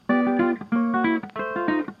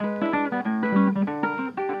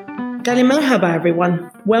Merhaba everyone.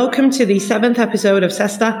 Welcome to the 7th episode of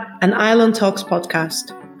Sesta, an Island Talks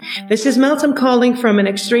podcast. This is Meltem calling from an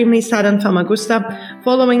extremely saddened Famagusta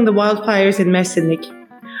following the wildfires in Mersinlik.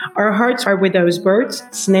 Our hearts are with those birds,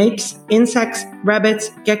 snakes, insects, rabbits,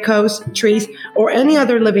 geckos, trees, or any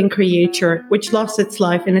other living creature which lost its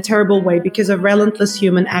life in a terrible way because of relentless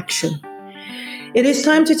human action. It is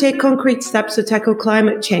time to take concrete steps to tackle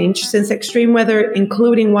climate change, since extreme weather,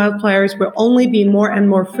 including wildfires, will only be more and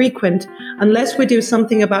more frequent unless we do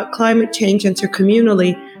something about climate change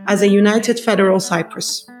intercommunally as a united federal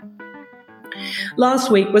Cyprus.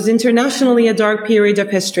 Last week was internationally a dark period of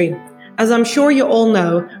history. As I'm sure you all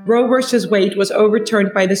know, Roe v. Wade was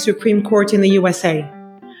overturned by the Supreme Court in the USA.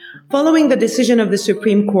 Following the decision of the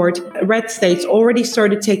Supreme Court, red states already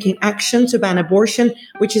started taking action to ban abortion,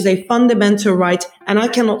 which is a fundamental right, and I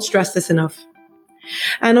cannot stress this enough.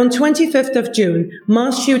 And on 25th of June,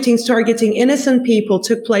 mass shootings targeting innocent people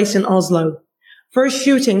took place in Oslo. First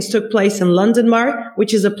shootings took place in Londonmar,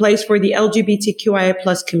 which is a place for the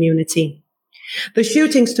LGBTQIA+ community. The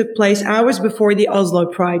shootings took place hours before the Oslo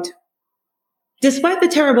Pride. Despite the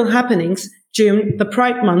terrible happenings, June, the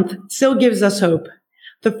Pride month, still gives us hope.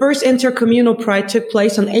 The first intercommunal Pride took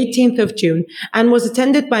place on 18th of June and was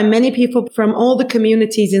attended by many people from all the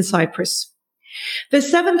communities in Cyprus. The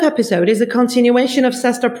 7th episode is a continuation of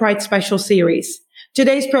Sesta Pride special series.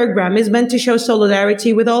 Today's program is meant to show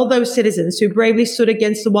solidarity with all those citizens who bravely stood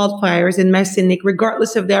against the wildfires in Mersinlik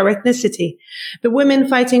regardless of their ethnicity, the women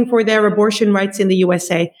fighting for their abortion rights in the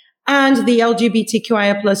USA, and the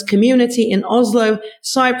LGBTQIA+ community in Oslo,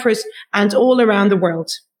 Cyprus, and all around the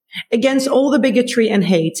world. Against all the bigotry and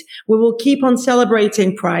hate, we will keep on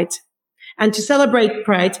celebrating Pride. And to celebrate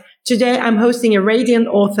Pride, today I'm hosting a radiant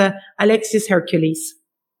author, Alexis Hercules.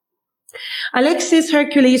 Alexis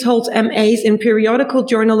Hercules holds MAs in periodical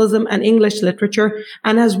journalism and English literature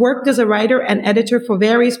and has worked as a writer and editor for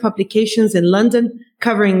various publications in London,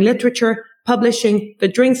 covering literature, publishing, the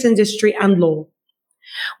drinks industry, and law.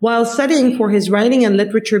 While studying for his writing and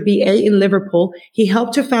literature BA in Liverpool, he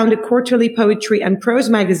helped to found a quarterly poetry and prose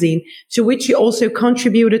magazine to which he also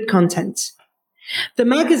contributed content. The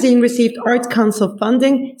magazine received Art Council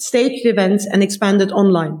funding, staged events, and expanded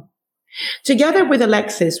online. Together with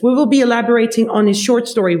Alexis, we will be elaborating on his short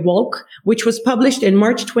story Walk, which was published in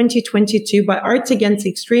March 2022 by Arts Against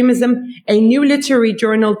Extremism, a new literary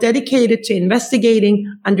journal dedicated to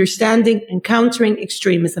investigating, understanding, and countering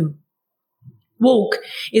extremism. Walk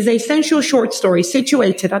is a sensual short story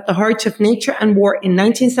situated at the heart of nature and war in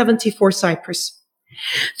 1974 Cyprus.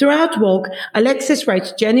 Throughout Walk, Alexis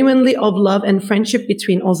writes genuinely of love and friendship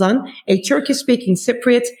between Ozan, a Turkish-speaking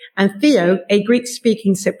Cypriot, and Theo, a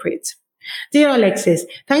Greek-speaking Cypriot. Dear Alexis,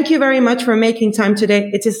 thank you very much for making time today.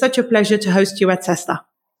 It is such a pleasure to host you at Sesta.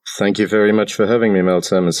 Thank you very much for having me,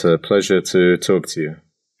 Meltem. It's a pleasure to talk to you.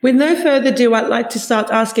 With no further ado, I'd like to start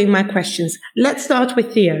asking my questions. Let's start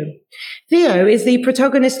with Theo. Theo is the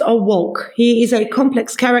protagonist of Walk. He is a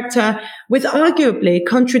complex character with arguably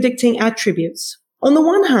contradicting attributes. On the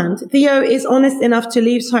one hand, Theo is honest enough to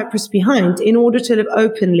leave Cyprus behind in order to live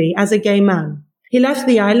openly as a gay man. He left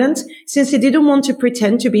the island since he didn't want to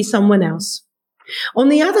pretend to be someone else. On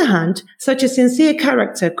the other hand, such a sincere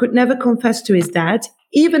character could never confess to his dad,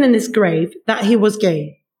 even in his grave, that he was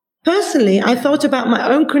gay. Personally, I thought about my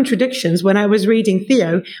own contradictions when I was reading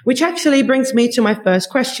Theo, which actually brings me to my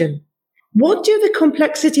first question. What do the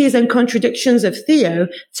complexities and contradictions of Theo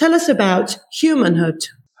tell us about humanhood?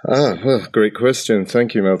 Well, great question.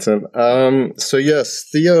 Thank you, Meltem. So yes,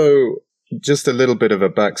 Theo, just a little bit of a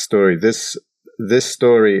backstory. This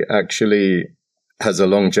story actually has a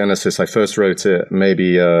long genesis. I first wrote it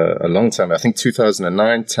maybe a long time, I think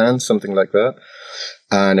 2009, 10, something like that.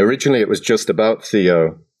 And originally it was just about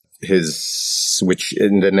Theo. Which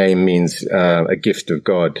in the name means a gift of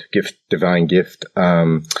God, divine gift,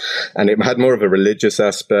 and it had more of a religious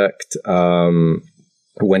aspect.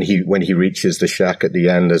 When he reaches the shack at the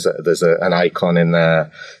end, there's an icon in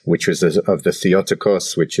there which was of the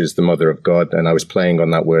Theotokos, which is the mother of God, and I was playing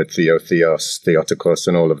on that word Theos, Theotokos,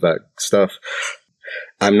 and all of that stuff.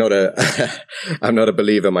 I'm not a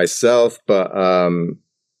believer myself, but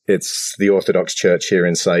it's the Orthodox Church here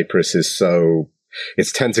in Cyprus is so.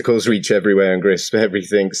 Its tentacles reach everywhere and grasp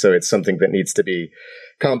everything, so it's something that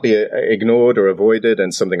can't be ignored or avoided,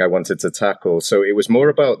 and something I wanted to tackle. So it was more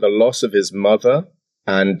about the loss of his mother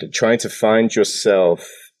and trying to find yourself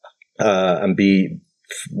and be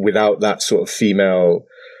without that sort of female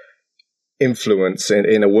influence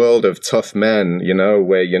in a world of tough men,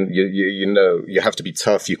 where you have to be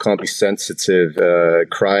tough, you can't be sensitive,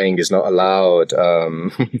 crying is not allowed,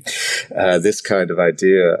 this kind of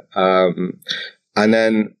idea. And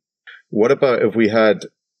then what about if we had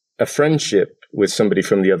a friendship with somebody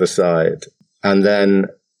from the other side? And then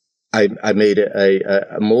I made it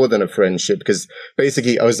a more than a friendship, because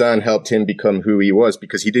basically Ozan helped him become who he was,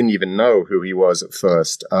 because he didn't even know who he was at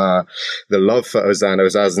first. The love for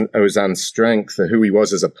Ozan's strength, for who he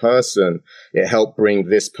was as a person, it helped bring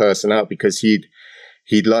this person out, because he'd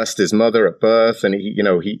lost his mother at birth, and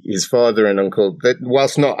his father and uncle,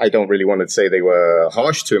 whilst I don't really want to say they were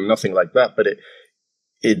harsh to him, nothing like that, but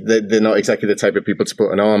they're not exactly the type of people to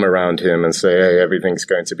put an arm around him and say, hey, everything's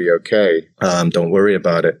going to be okay. Don't worry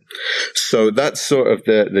about it. So that's sort of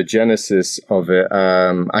the genesis of it.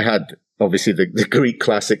 I had obviously the Greek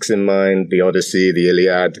classics in mind, the Odyssey, the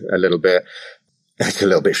Iliad, a little bit. It's a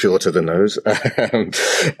little bit shorter than those.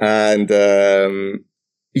 And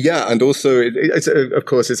also, it's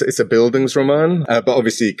a Bildungsroman, but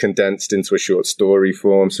obviously condensed into a short story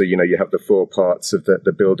form. So, you have the 4 parts of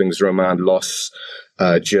the Bildungsroman: loss,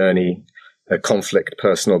 journey, conflict,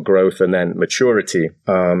 personal growth, and then maturity.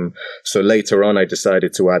 So later on, I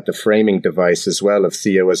decided to add the framing device as well of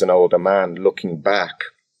Theo as an older man looking back,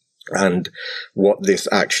 and what this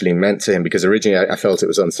actually meant to him, because originally I felt it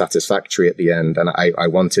was unsatisfactory at the end, and I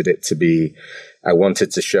wanted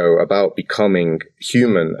to show about becoming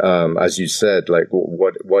human, as you said, like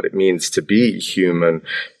what it means to be human.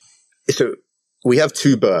 So we have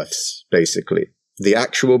 2 births, basically. The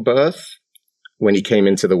actual birth, when he came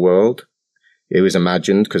into the world, it was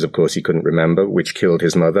imagined, because of course he couldn't remember, which killed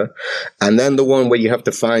his mother. And then the one where you have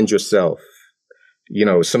to find yourself,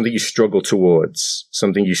 something you struggle towards,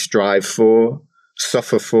 something you strive for,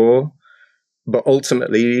 suffer for, but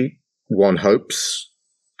ultimately one hopes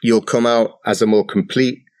you'll come out as a more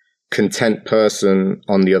complete, content person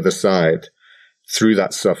on the other side through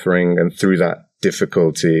that suffering and through that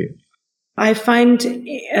difficulty. I find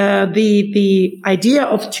the idea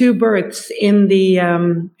of 2 births in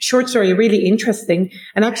the short story really interesting.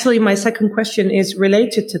 And actually, my second question is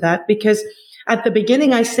related to that, because at the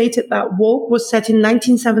beginning, I stated that Walk was set in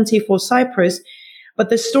 1974 Cyprus, but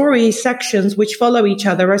the story sections which follow each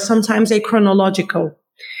other are sometimes achronological.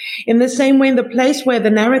 In the same way, the place where the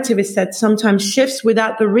narrative is set sometimes shifts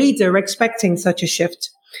without the reader expecting such a shift.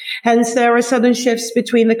 Hence, there are sudden shifts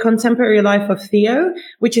between the contemporary life of Theo,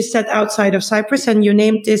 which is set outside of Cyprus, and you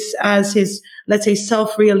named this as his, let's say,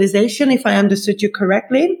 self-realization, if I understood you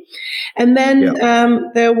correctly. And then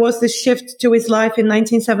there was this shift to his life in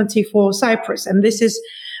 1974 Cyprus, and this is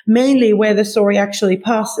mainly where the story actually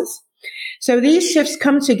passes. So these shifts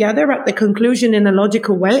come together at the conclusion in a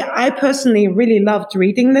logical way. I personally really loved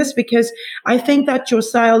reading this, because I think that your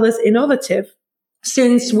style is innovative,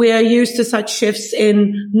 since we are used to such shifts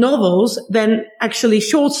in novels than actually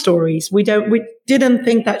short stories. We didn't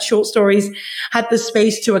think that short stories had the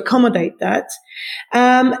space to accommodate that.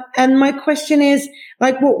 And my question is,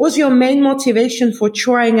 what was your main motivation for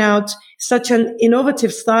trying out such an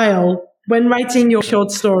innovative style when writing your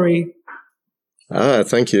short story?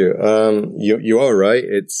 Thank you. You are right.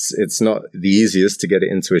 It's not the easiest to get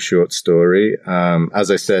it into a short story.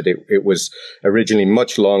 As I said, it was originally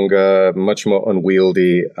much longer, much more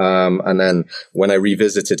unwieldy. And then when I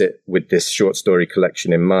revisited it with this short story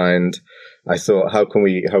collection in mind, I thought, how can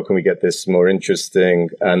we get this more interesting?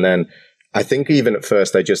 And then I think even at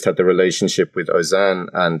first I just had the relationship with Ozan,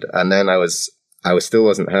 and then I still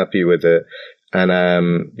wasn't happy with it.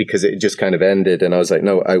 And, because it just kind of ended, and I was like,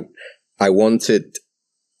 no, I wanted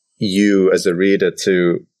you as a reader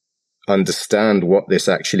to understand what this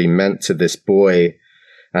actually meant to this boy.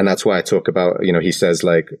 And that's why I talk about, he says,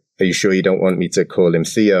 like, are you sure you don't want me to call him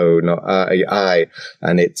Theo, not I?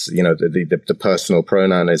 And it's, the personal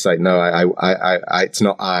pronoun is like, no, I it's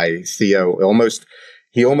not I, Theo.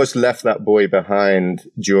 He almost left that boy behind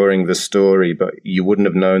during the story, but you wouldn't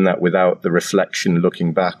have known that without the reflection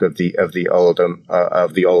looking back of the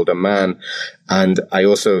older man. And I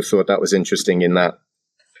also thought that was interesting in that,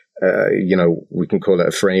 we can call it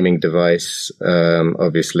a framing device,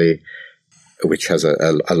 obviously, which has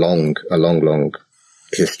a long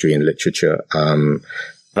history in literature.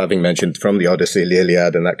 Having mentioned from the Odyssey, the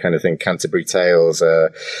Iliad, and that kind of thing, Canterbury Tales,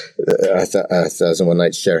 A Thousand One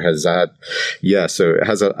Nights, Scheherazade. Yeah, so it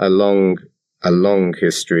has a long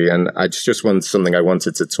history, and I just want something I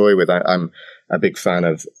wanted to toy with. I'm a big fan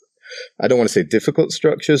of, I don't want to say difficult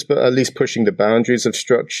structures, but at least pushing the boundaries of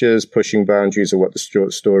structures, pushing boundaries of what the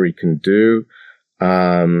short story can do.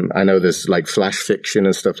 I know there's like flash fiction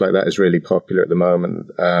and stuff like that is really popular at the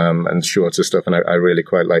moment, and shorter stuff. And I really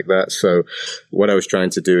quite like that. So what I was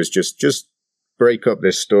trying to do is just break up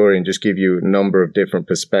this story and just give you a number of different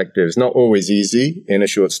perspectives. Not always easy in a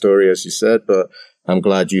short story, as you said, but I'm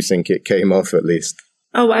glad you think it came off at least.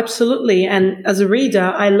 Oh, absolutely. And as a reader,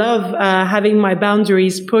 I love having my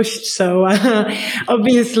boundaries pushed. So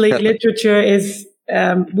obviously, literature is,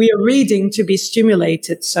 we are reading to be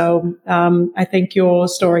stimulated. So I think your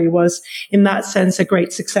story was, in that sense, a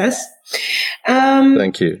great success.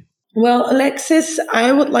 Thank you. Well, Alexis,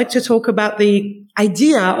 I would like to talk about the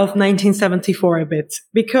idea of 1974 a bit,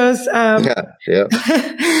 because when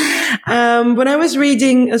I was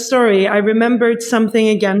reading a story, I remembered something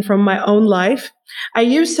again from my own life. I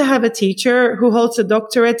used to have a teacher who holds a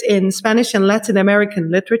doctorate in Spanish and Latin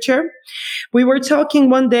American literature. We were talking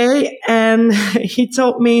one day and he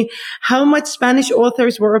told me how much Spanish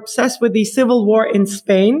authors were obsessed with the civil war in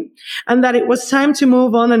Spain and that it was time to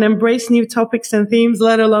move on and embrace new topics and themes,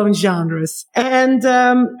 let alone genres. And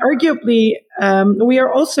arguably, we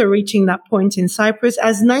are also reaching that point in Cyprus,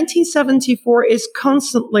 as 1974 is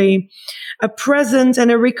constantly a present and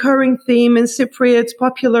a recurring theme in Cypriot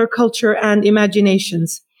popular culture and imaginations.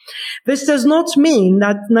 This does not mean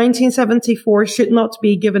that 1974 should not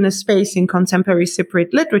be given a space in contemporary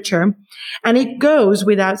Cypriot literature, and it goes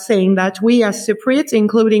without saying that we as Cypriots,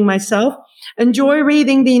 including myself, enjoy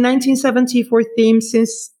reading the 1974 theme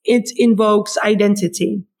since it invokes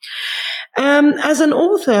identity. As an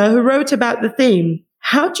author who wrote about the theme,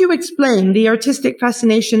 how do you explain the artistic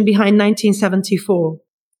fascination behind 1974?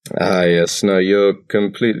 Yes, no, you're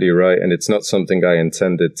completely right. And it's not something I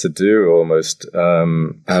intended to do almost.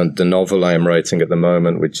 And the novel I am writing at the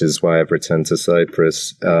moment, which is why I've returned to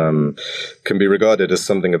Cyprus, can be regarded as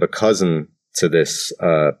something of a cousin to this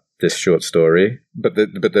short story. But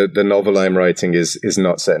the novel I'm writing is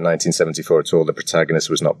not set in 1974 at all. The protagonist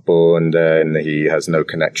was not born there and he has no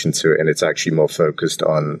connection to it. And it's actually more focused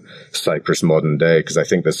on Cyprus modern day, because I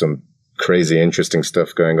think there's some crazy interesting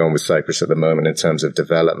stuff going on with Cyprus at the moment in terms of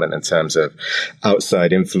development, in terms of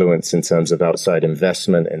outside influence, in terms of outside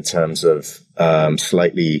investment, in terms of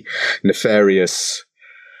slightly nefarious,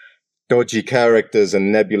 dodgy characters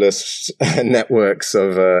and nebulous networks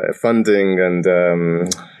of funding, and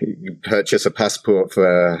you purchase a passport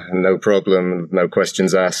for no problem, no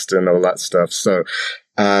questions asked, and all that stuff. So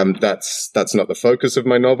that's not the focus of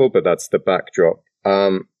my novel, but that's the backdrop.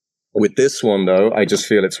 With this one, though, I just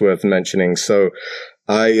feel it's worth mentioning. So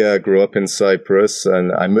I grew up in Cyprus,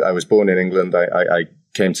 and I was born in England. I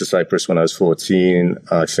came to Cyprus when I was 14.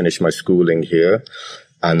 I finished my schooling here.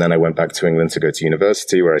 And then I went back to England to go to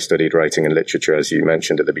university, where I studied writing and literature, as you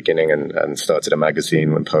mentioned at the beginning, and started a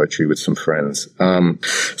magazine and poetry with some friends.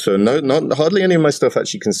 So hardly any of my stuff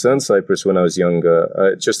actually concerned Cyprus when I was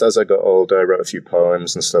younger. Just as I got older, I wrote a few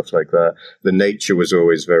poems and stuff like that. The nature was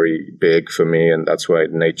always very big for me, and that's why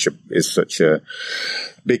nature is such a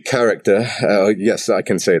big character. Yes, I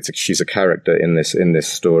can say she's a character in this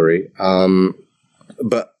story.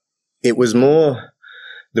 But it was more.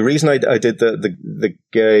 The reason I did the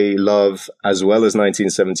gay love as well as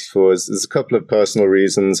 1974 is there's a couple of personal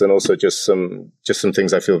reasons, and also just some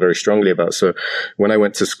things I feel very strongly about. So when I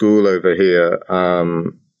went to school over here,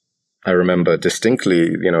 I remember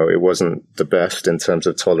distinctly, it wasn't the best in terms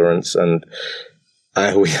of tolerance, and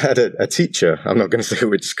we had a teacher. I'm not going to say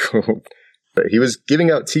which school, but he was giving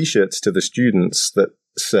out T-shirts to the students that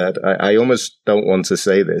said, I almost don't want to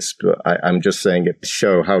say this, but I'm just saying it to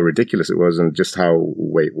show how ridiculous it was and just how,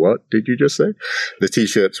 wait, what did you just say? The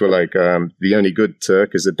T-shirts were like, the only good Turk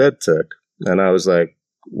is a dead Turk. And I was like,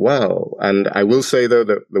 wow. And I will say, though,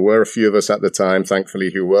 that there were a few of us at the time,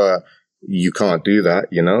 thankfully, who were, you can't do that,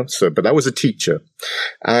 So, but that was a teacher.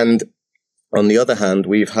 And on the other hand,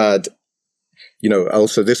 we've had,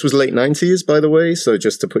 also this was late 90s, by the way. So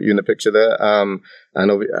just to put you in the picture there. And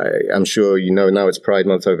I'm sure, now it's Pride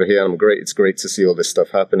Month over here. It's great to see all this stuff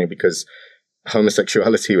happening, because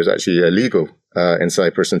homosexuality was actually illegal, in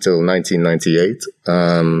Cyprus until 1998.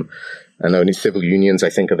 And only civil unions, I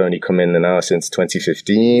think, have only come in now since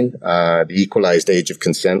 2015. The equalized age of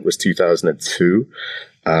consent was 2002.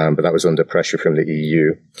 But that was under pressure from the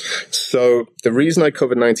EU. So the reason I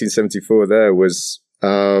covered 1974 there was,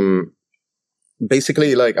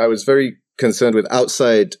 basically, I was very concerned with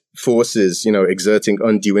outside forces, exerting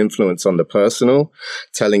undue influence on the personal,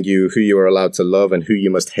 telling you who you are allowed to love and who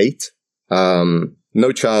you must hate.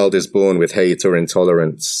 No child is born with hate or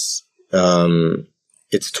intolerance.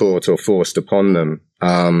 It's taught or forced upon them.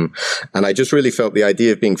 And I just really felt the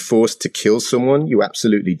idea of being forced to kill someone you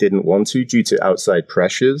absolutely didn't want to due to outside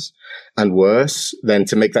pressures, and worse, then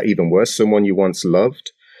to make that even worse, someone you once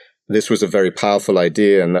loved. This was a very powerful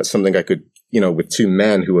idea, and that's something I could, with two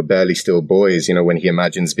men who were barely still boys, when he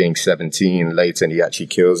imagines being 17 late and he actually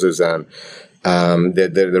kills Uzan.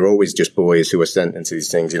 They're always just boys who are sent into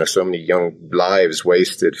these things. So many young lives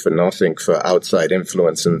wasted for nothing, for outside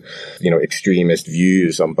influence and, extremist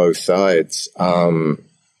views on both sides. And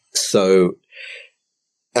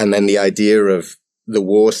then the idea of the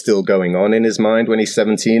war still going on in his mind when he's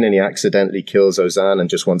 17 and he accidentally kills Ozan and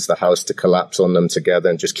just wants the house to collapse on them together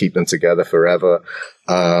and just keep them together forever.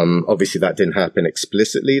 Obviously that didn't happen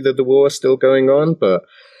explicitly, that the war is still going on, but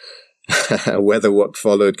whether what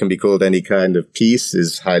followed can be called any kind of peace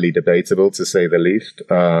is highly debatable, to say the least.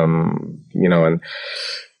 And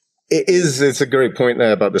it's a great point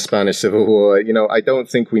there about the Spanish Civil War. I don't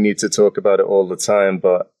think we need to talk about it all the time,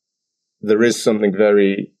 but there is something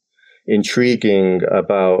very intriguing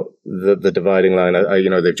about the dividing line.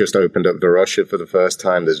 They've just opened up the Russia for the first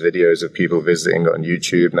time. There's videos of people visiting on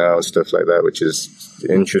YouTube now and stuff like that, which is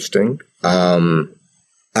interesting.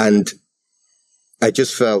 And I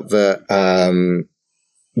just felt that,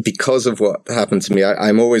 because of what happened to me,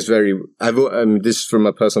 I'm always this is from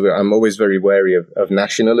a personal view, I'm always very wary of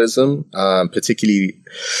nationalism, particularly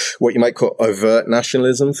what you might call overt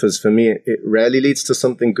nationalism. Because for me, it rarely leads to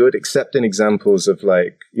something good, except in examples of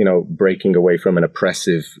breaking away from an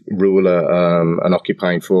oppressive ruler, an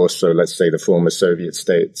occupying force. So let's say the former Soviet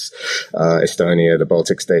states, Estonia, the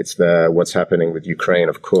Baltic states there, what's happening with Ukraine,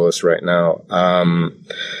 of course, right now.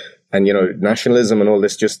 And, nationalism and all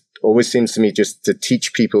this just always seems to me just to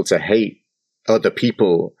teach people to hate other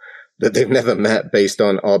people that they've never met based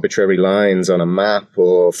on arbitrary lines on a map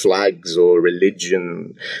or flags or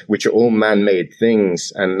religion, which are all man-made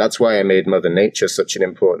things. And that's why I made Mother Nature such an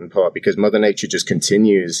important part, because Mother Nature just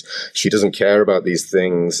continues. She doesn't care about these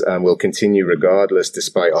things and will continue regardless,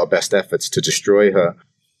 despite our best efforts to destroy her.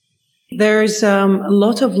 There's a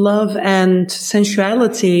lot of love and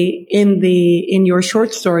sensuality in your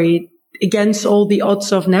short story against all the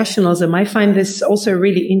odds of nationalism. I find this also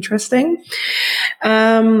really interesting.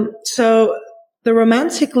 So the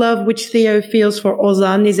romantic love which Theo feels for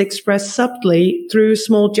Ozan is expressed subtly through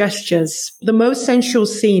small gestures. The most sensual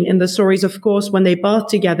scene in the story is, of course, when they bath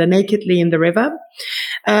together nakedly in the river.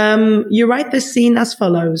 You write this scene as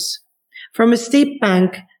follows. From a steep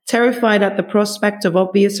bank, terrified at the prospect of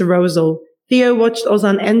obvious arousal, Theo watched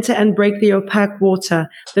Ozan enter and break the opaque water,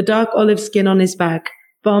 the dark olive skin on his back,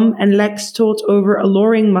 bum and legs taut over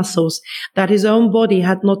alluring muscles that his own body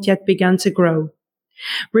had not yet begun to grow.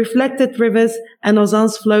 Reflected rivers and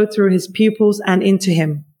Ozan's flow through his pupils and into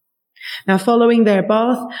him. Now, following their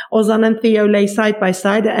bath, Ozan and Theo lay side by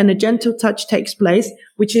side and a gentle touch takes place,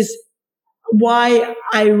 which is why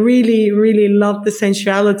I really, really love the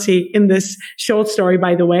sensuality in this short story,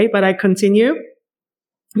 by the way, but I continue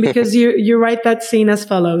because you write that scene as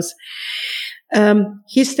follows.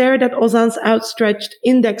 He stared at Ozan's outstretched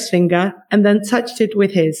index finger and then touched it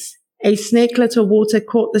with his. A snakelet of water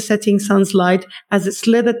caught the setting sun's light as it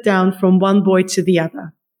slithered down from one boy to the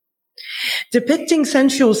other. Depicting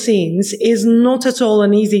sensual scenes is not at all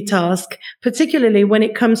an easy task, particularly when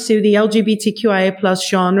it comes to the LGBTQIA+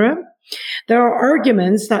 genre. There are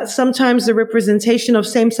arguments that sometimes the representation of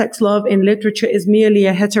same-sex love in literature is merely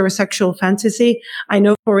a heterosexual fantasy. I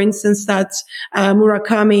know, for instance, that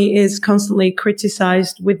Murakami is constantly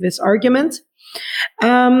criticized with this argument.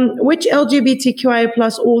 Which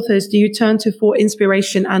LGBTQIA+ authors do you turn to for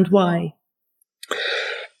inspiration and why?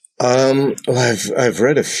 Well, I've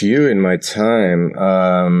read a few in my time.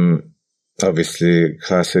 Obviously,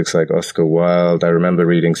 classics like Oscar Wilde. I remember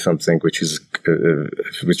reading something which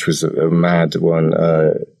was a mad one.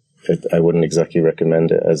 I wouldn't exactly recommend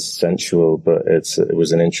it as sensual, but it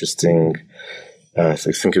was an interesting. I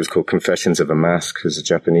think it was called Confessions of a Mask. It was a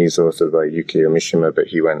Japanese author by Yukio Mishima, but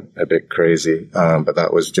he went a bit crazy. But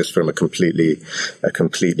that was just from a completely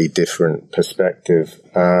different perspective.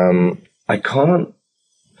 I can't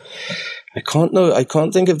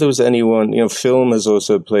think if there was anyone, film has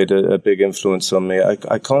also played a big influence on me.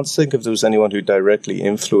 I can't think if there was anyone who directly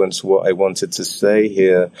influenced what I wanted to say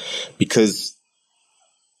here, because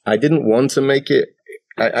I didn't want to make it.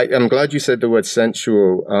 I'm glad you said the word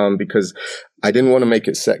sensual, because I didn't want to make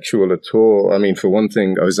it sexual at all. I mean, for one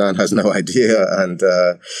thing, Ozan has no idea, and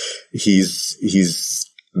he's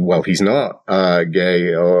not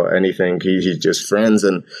gay or anything. He's just friends,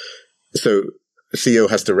 and so Theo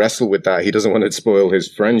has to wrestle with that. He doesn't want to spoil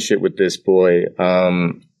his friendship with this boy.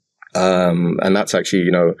 And that's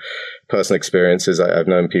actually, personal experiences. I've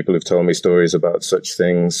known people who've told me stories about such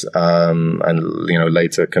things, and,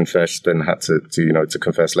 later confessed and had to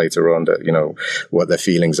confess later on that, what their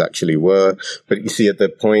feelings actually were. But you see, at the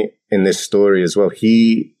point in this story as well,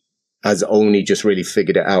 he has only just really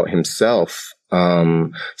figured it out himself.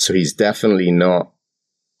 So he's definitely not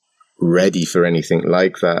ready for anything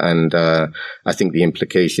like that. And I think the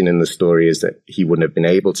implication in the story is that he wouldn't have been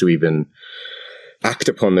able to even act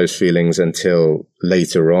upon those feelings until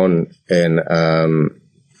later on in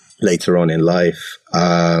life.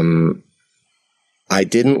 I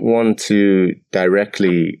didn't want to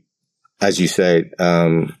directly, as you say,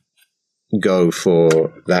 go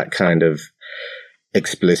for that kind of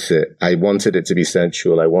explicit. I wanted it to be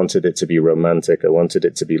sensual. I wanted it to be romantic. I wanted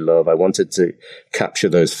it to be love. I wanted to capture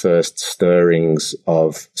those first stirrings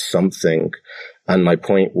of something. And my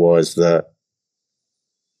point was that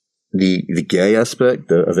the gay aspect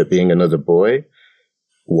of it being another boy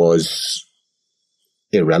was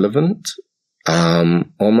irrelevant,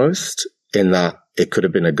 almost, in that it could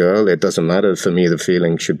have been a girl. It doesn't matter. For me, the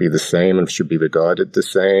feeling should be the same and should be regarded the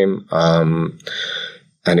same.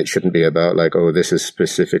 And it shouldn't be about like, oh, this is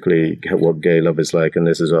specifically what gay love is like. And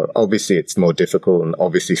this is, obviously it's more difficult, and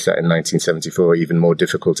obviously set in 1974, even more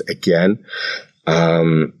difficult again.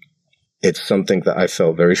 It's something that I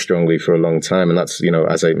felt very strongly for a long time. And that's,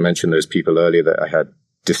 as I mentioned, those people earlier that I had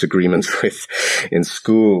disagreements with in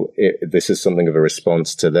school. This is something of a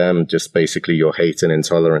response to them. Just basically your hate and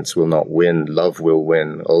intolerance will not win. Love will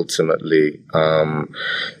win ultimately. And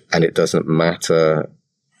it doesn't matter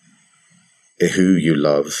who you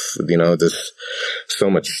love. There's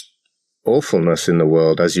so much awfulness in the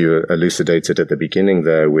world, as you elucidated at the beginning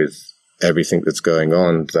there, with everything that's going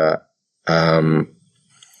on, that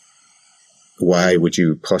why would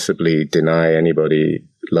you possibly deny anybody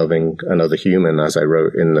loving another human, as I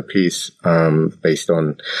wrote in the piece, based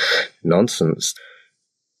on nonsense?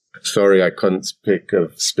 Sorry, I couldn't pick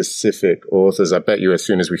of specific authors. I bet you as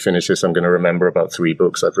soon as we finish this, I'm going to remember about 3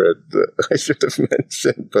 books I've read that I should have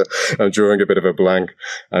mentioned, but I'm drawing a bit of a blank.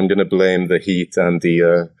 I'm going to blame the heat and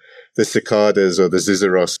the cicadas or the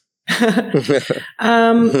zizzaros.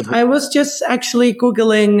 I was just actually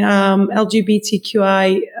Googling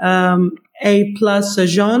LGBTQI A+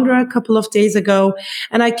 genre a couple of days ago,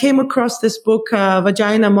 and I came across this book,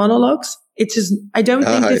 Vagina Monologues. I don't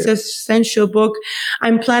think it's an essential book.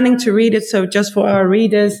 I'm planning to read it. So just for our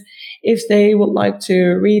readers, if they would like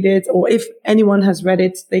to read it, or if anyone has read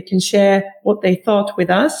it, they can share what they thought with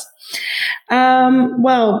us.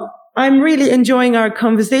 Well, I'm really enjoying our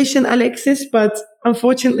conversation, Alexis, but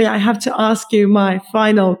unfortunately I have to ask you my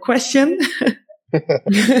final question.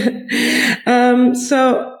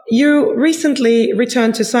 So you recently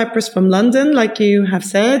returned to Cyprus from London, like you have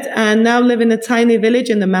said, and now live in a tiny village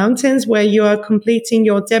in the mountains where you are completing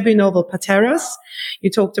your debut novel, Pateras. You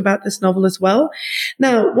talked about this novel as well.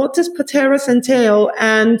 Now, what does Pateras entail,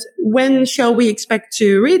 and when shall we expect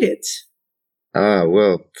to read it?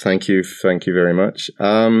 Well, thank you. Thank you very much.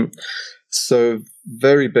 So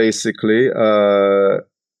very basically,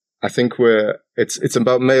 I think it's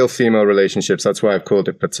about male-female relationships. That's why I've called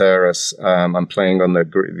it Pateras. I'm playing on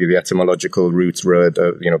the etymological root word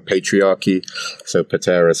of, patriarchy. So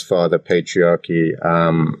Pateras, father, patriarchy.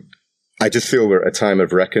 I just feel we're at a time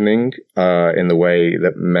of reckoning, in the way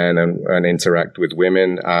that men and interact with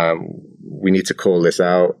women. We need to call this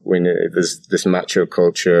out. This macho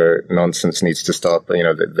culture nonsense needs to stop.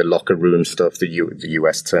 The locker room stuff, the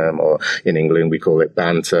US term, or in England, we call it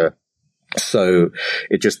banter. So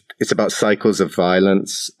it's about cycles of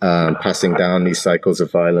violence, passing down these cycles of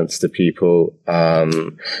violence to people.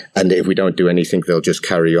 And if we don't do anything, they'll just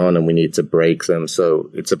carry on, and we need to break them. So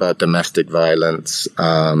it's about domestic violence,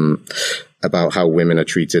 about how women are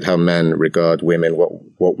treated, how men regard women,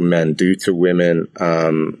 what men do to women.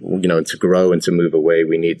 To grow and to move away,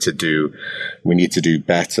 we need to do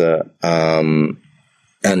better. And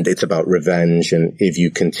it's about revenge. And if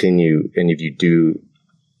you continue, and if you do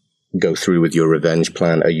go through with your revenge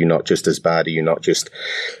plan, are you not just as bad? Are you not just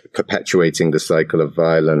perpetuating the cycle of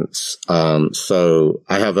violence? So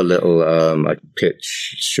I have a little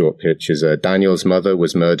short pitch is Daniel's mother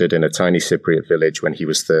was murdered in a tiny Cypriot village when he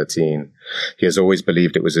was 13. He has always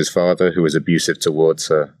believed it was his father who was abusive towards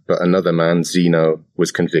her, but another man, Zeno,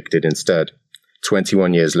 was convicted instead.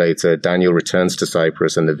 21 years later, Daniel returns to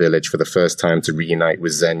Cyprus and the village for the first time to reunite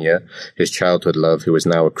with Xenia, his childhood love, who is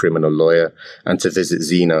now a criminal lawyer, and to visit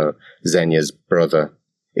Zeno, Xenia's brother,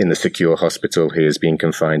 in the secure hospital he has been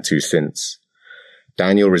confined to since.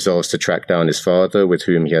 Daniel resolves to track down his father, with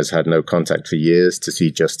whom he has had no contact for years, to see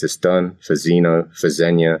justice done for Zeno, for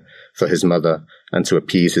Xenia, for his mother, and to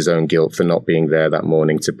appease his own guilt for not being there that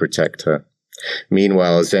morning to protect her.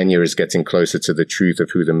 Meanwhile, Xenia is getting closer to the truth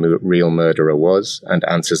of who the real murderer was, and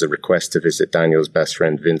answers a request to visit Daniel's best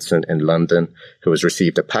friend Vincent in London, who has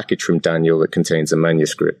received a package from Daniel that contains a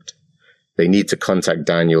manuscript. They need to contact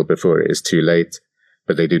Daniel before it is too late,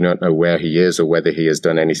 but they do not know where he is or whether he has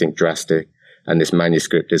done anything drastic, And this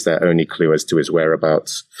manuscript is their only clue as to his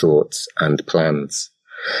whereabouts, thoughts, and plans.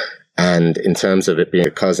 And in terms of it being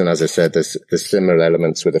a cousin, as I said, there's similar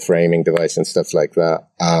elements with the framing device and stuff like that.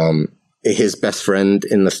 His best friend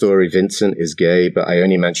in the story, Vincent, is gay, but I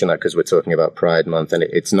only mention that because we're talking about Pride Month, and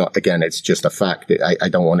it's not, again, it's just a fact. I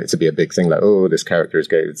don't want it to be a big thing like, oh, this character is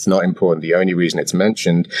gay. It's not important. The only reason it's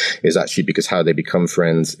mentioned is actually because how they become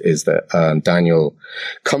friends is that Daniel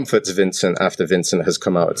comforts Vincent after Vincent has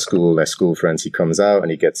come out at school. They're school friends. He comes out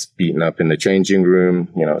and he gets beaten up in the changing room,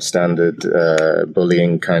 standard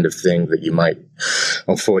bullying kind of thing that you might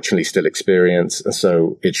unfortunately still experience. And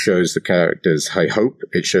so it shows the characters, I hope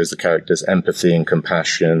it shows the characters empathy and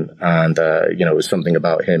compassion, and it was something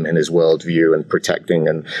about him and his worldview and protecting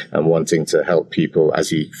and wanting to help people as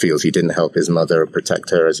he feels he didn't help his mother or protect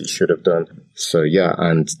her as he should have done. So yeah,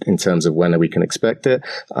 and in terms of when we can expect it,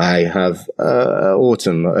 I have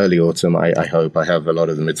early autumn. I hope. I have a lot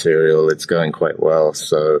of the material. It's going quite well,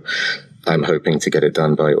 so I'm hoping to get it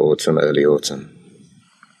done by early autumn.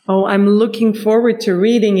 Oh, I'm looking forward to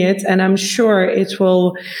reading it, and I'm sure it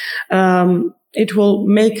will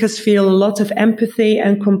make us feel a lot of empathy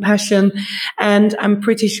and compassion, and I'm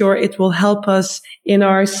pretty sure it will help us in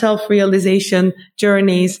our self-realization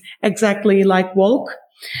journeys, exactly like Walk.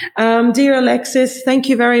 Dear Alexis, thank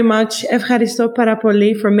you very much. Evcharisto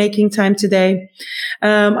Parapoli for making time today.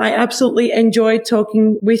 I absolutely enjoyed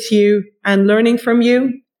talking with you and learning from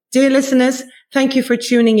you. Dear listeners, thank you for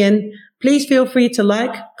tuning in. Please feel free to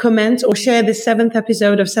like, comment, or share this 7th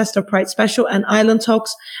episode of Sesta Pride Special and Island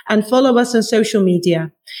Talks, and follow us on social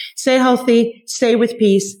media. Stay healthy, stay with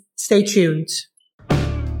peace, stay tuned.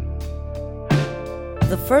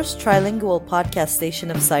 The first trilingual podcast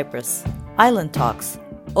station of Cyprus, Island Talks.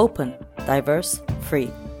 Open, diverse,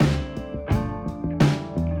 free.